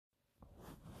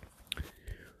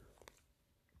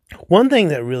One thing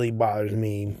that really bothers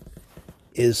me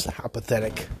is how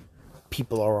pathetic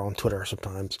people are on Twitter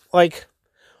sometimes. Like,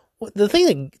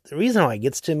 the reason why it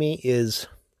gets to me is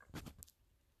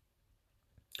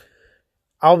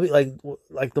I'll be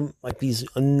like these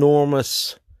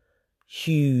enormous,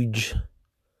 huge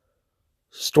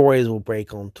stories will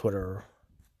break on Twitter.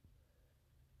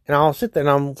 And I'll sit there and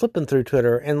I'm flipping through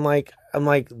Twitter and I'm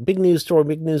like, big news story,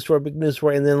 big news story, big news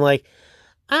story. And then like,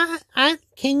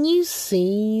 can you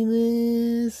see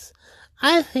this?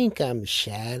 I think I'm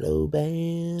shadow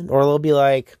banned. Or they'll be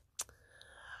like,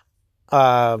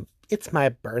 it's my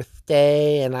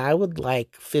birthday and I would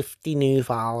like 50 new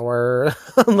followers.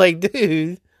 I'm like,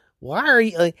 dude, why are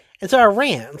you like, and so I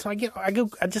rant. So I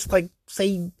just like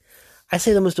I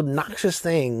say the most obnoxious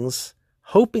things,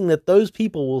 hoping that those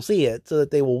people will see it so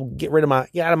that they will get out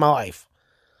of my life.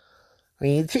 I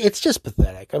mean, it's just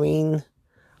pathetic. I mean,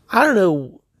 I don't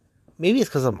know. Maybe it's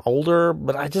because I'm older,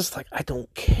 but I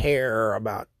don't care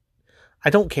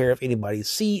if anybody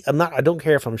I don't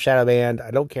care if I'm shadow banned.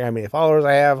 I don't care how many followers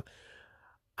I have.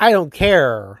 I don't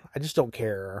care. I just don't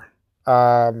care.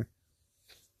 I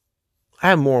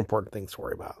have more important things to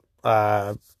worry about.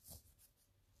 I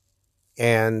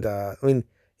mean,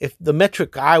 if the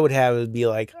metric I would have would be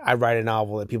like, I write a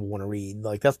novel that people want to read.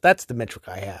 Like that's the metric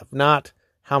I have, not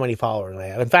how many followers I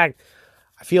have. In fact,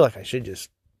 I feel like I should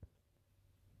just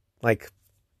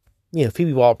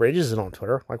Phoebe Waller-Bridge isn't on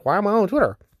Twitter. Like, why am I on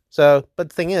Twitter? So, but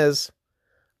the thing is,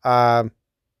 I'm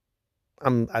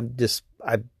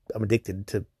addicted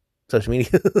to social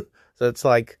media. So it's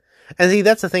like, and see,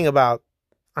 that's the thing about,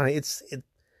 the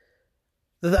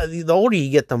older you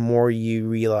get, the more you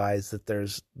realize that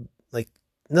there's like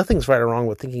nothing's right or wrong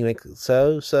with thinking makes it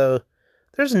so. So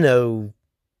there's no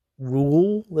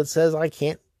rule that says I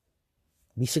can't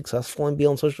be successful and be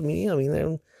on social media. I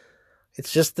mean,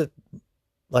 it's just that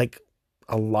like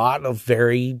a lot of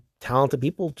very talented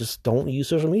people just don't use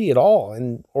social media at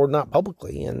all, or not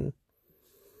publicly. And,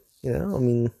 I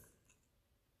mean,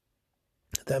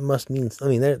 that must mean,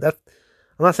 I'm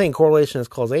not saying correlation is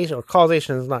causation, or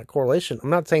causation is not correlation. I'm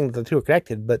not saying that the two are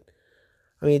connected, but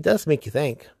I mean, it does make you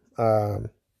think. But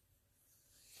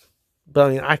I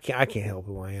mean, I can't help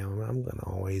who I am. I'm going to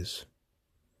always,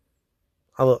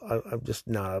 I'm just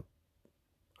not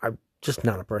a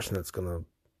person that's going to,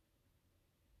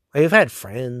 I've had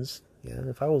friends. Yeah,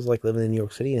 if I was like living in New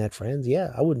York City and had friends,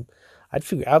 yeah, I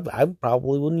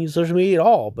probably wouldn't use social media at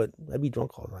all, but I'd be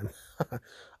drunk all the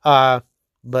time.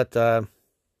 But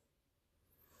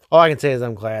all I can say is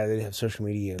I'm glad they didn't have social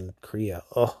media in Korea.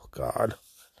 Oh God.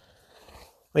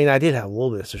 I mean, I did have a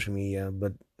little bit of social media,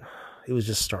 but it was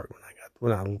just starting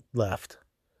when I left.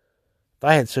 If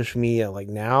I had social media like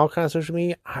now, kind of social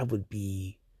media,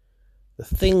 the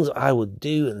things I would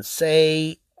do and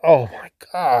say, oh my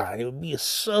God, it would be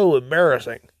so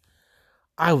embarrassing.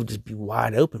 I would just be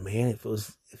wide open, man. If it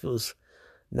was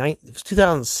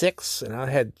 2006 and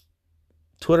I had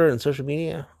Twitter and social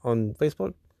media on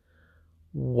Facebook,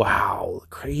 wow,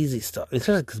 crazy stuff.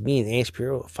 Especially because me and Andy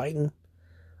Shapiro were fighting,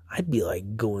 I'd be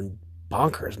like going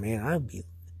bonkers, man.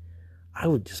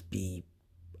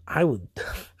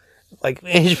 Like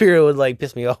Andy Shapiro would like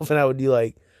piss me off, and I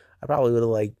probably would have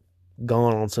like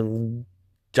gone on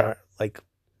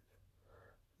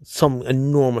some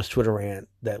enormous Twitter rant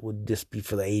that would just be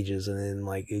for the ages, and then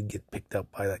like it'd get picked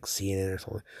up by like CNN or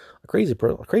something. A crazy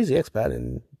expat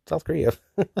in South Korea.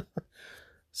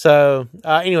 So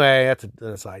anyway, that's an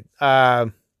aside.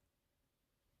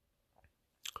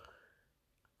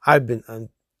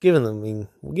 Given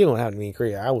what happened to me in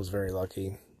Korea, I was very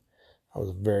lucky. I was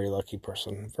a very lucky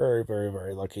person. Very, very,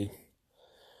 very lucky.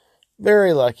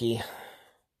 Very lucky.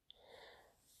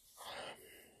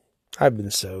 I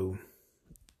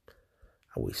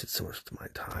wasted so much of my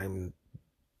time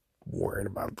worrying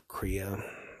about Korea.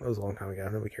 That was a long time ago.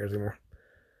 Nobody cares anymore.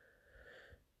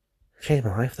 Changed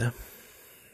my life, though.